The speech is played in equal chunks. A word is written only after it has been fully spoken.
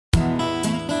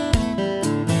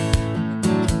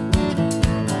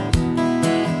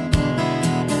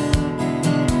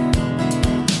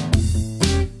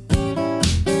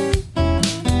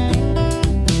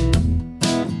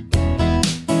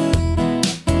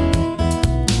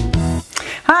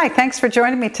Hi, thanks for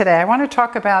joining me today. I want to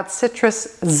talk about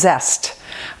citrus zest.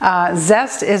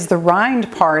 Zest is the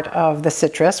rind part of the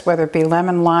citrus, whether it be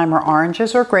lemon, lime, or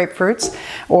oranges, or grapefruits,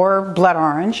 or blood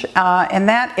orange, and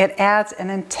that it adds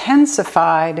an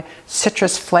intensified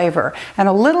citrus flavor. And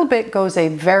a little bit goes a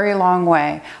very long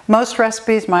way. Most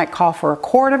recipes might call for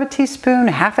 1/4 teaspoon,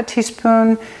 1/2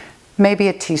 teaspoon, maybe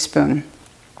a teaspoon.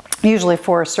 Usually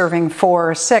for a serving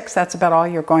 4 or 6, that's about all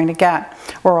you're going to get,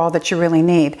 or all that you really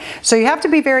need. So you have to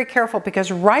be very careful,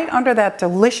 because right under that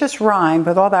delicious rind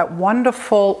with all that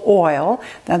wonderful oil,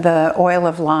 the oil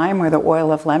of lime or the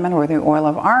oil of lemon or the oil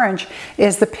of orange,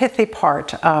 is the pithy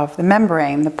part of the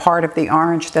membrane, the part of the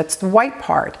orange that's the white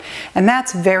part. And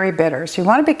that's very bitter. So you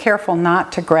want to be careful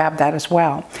not to grab that as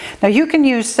well. Now you can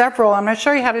use several, I'm going to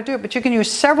show you how to do it, but you can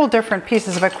use several different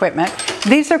pieces of equipment.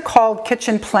 These are called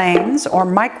kitchen planes or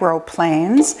micro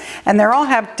planes, and they all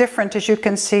have different, as you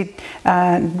can see,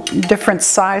 different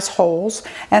size holes,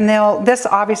 and this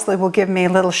obviously will give me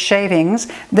little shavings.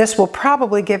 This will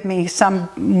probably give me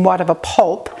somewhat of a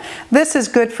pulp. This is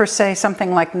good for, say,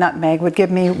 something like nutmeg, would give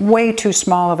me way too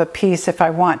small of a piece if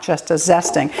I want just a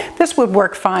zesting. This would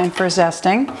work fine for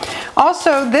zesting.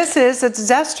 Also, it's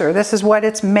zester. This is what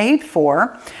it's made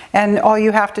for, and all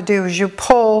you have to do is you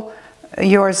pull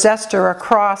your zester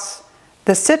across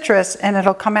the citrus, and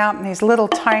it'll come out in these little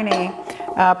tiny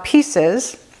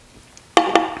pieces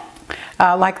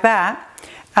like that.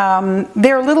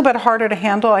 They're a little bit harder to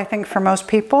handle, I think, for most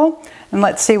people. And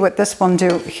let's see what this one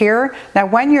do here. Now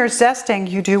when you're zesting,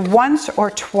 you do once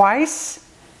or twice,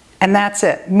 and that's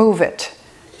it. Move it.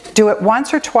 Do it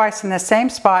once or twice in the same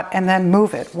spot, and then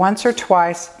move it. Once or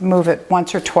twice, move it.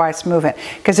 Once or twice, move it.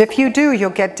 Because if you do,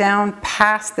 you'll get down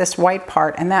past this white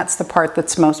part, and that's the part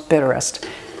that's most bitterest,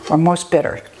 or most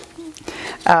bitter.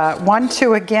 1,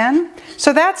 2 again.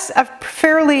 So that's a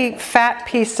fairly fat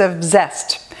piece of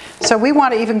zest. So we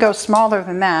want to even go smaller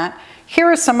than that. Here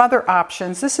are some other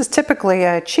options. This is typically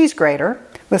a cheese grater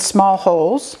with small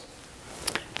holes.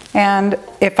 And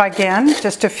if again,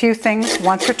 just a few things,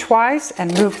 once or twice,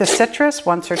 and move the citrus,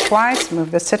 once or twice,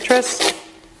 move the citrus,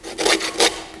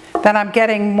 then I'm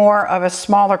getting more of a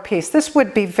smaller piece. This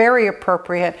would be very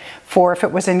appropriate for if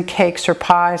it was in cakes or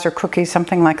pies or cookies,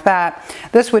 something like that.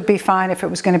 This would be fine if it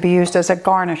was going to be used as a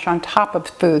garnish on top of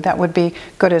food. That would be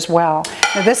good as well.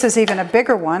 Now this is even a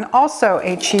bigger one, also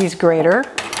a cheese grater,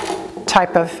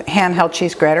 type of handheld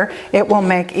cheese grater. It will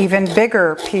make even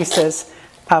bigger pieces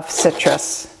of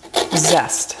citrus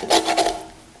zest.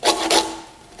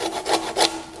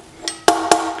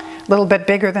 A little bit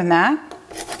bigger than that.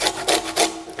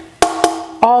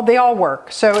 They all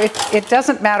work. So it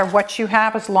doesn't matter what you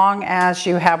have, as long as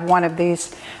you have one of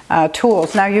these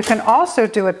tools. Now you can also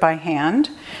do it by hand.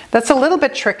 That's a little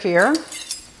bit trickier,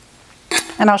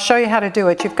 and I'll show you how to do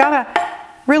it. You've got to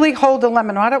really hold the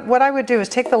lemon. What I would do is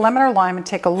take the lemon or lime and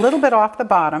take a little bit off the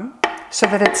bottom so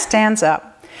that it stands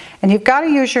up. And you've got to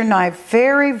use your knife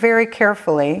very, very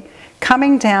carefully,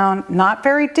 coming down, not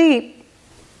very deep,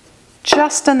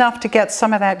 just enough to get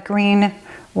some of that green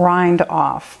rind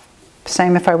off.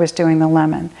 Same if I was doing the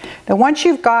lemon. Now once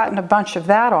you've gotten a bunch of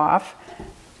that off,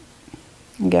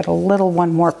 get a little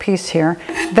one more piece here,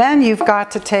 then you've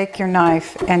got to take your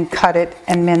knife and cut it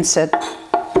and mince it.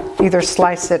 Either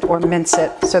slice it or mince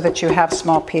it so that you have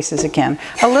small pieces again.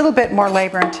 A little bit more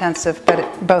labor intensive,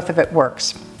 but both of it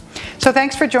works. So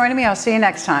thanks for joining me. I'll see you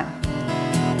next time.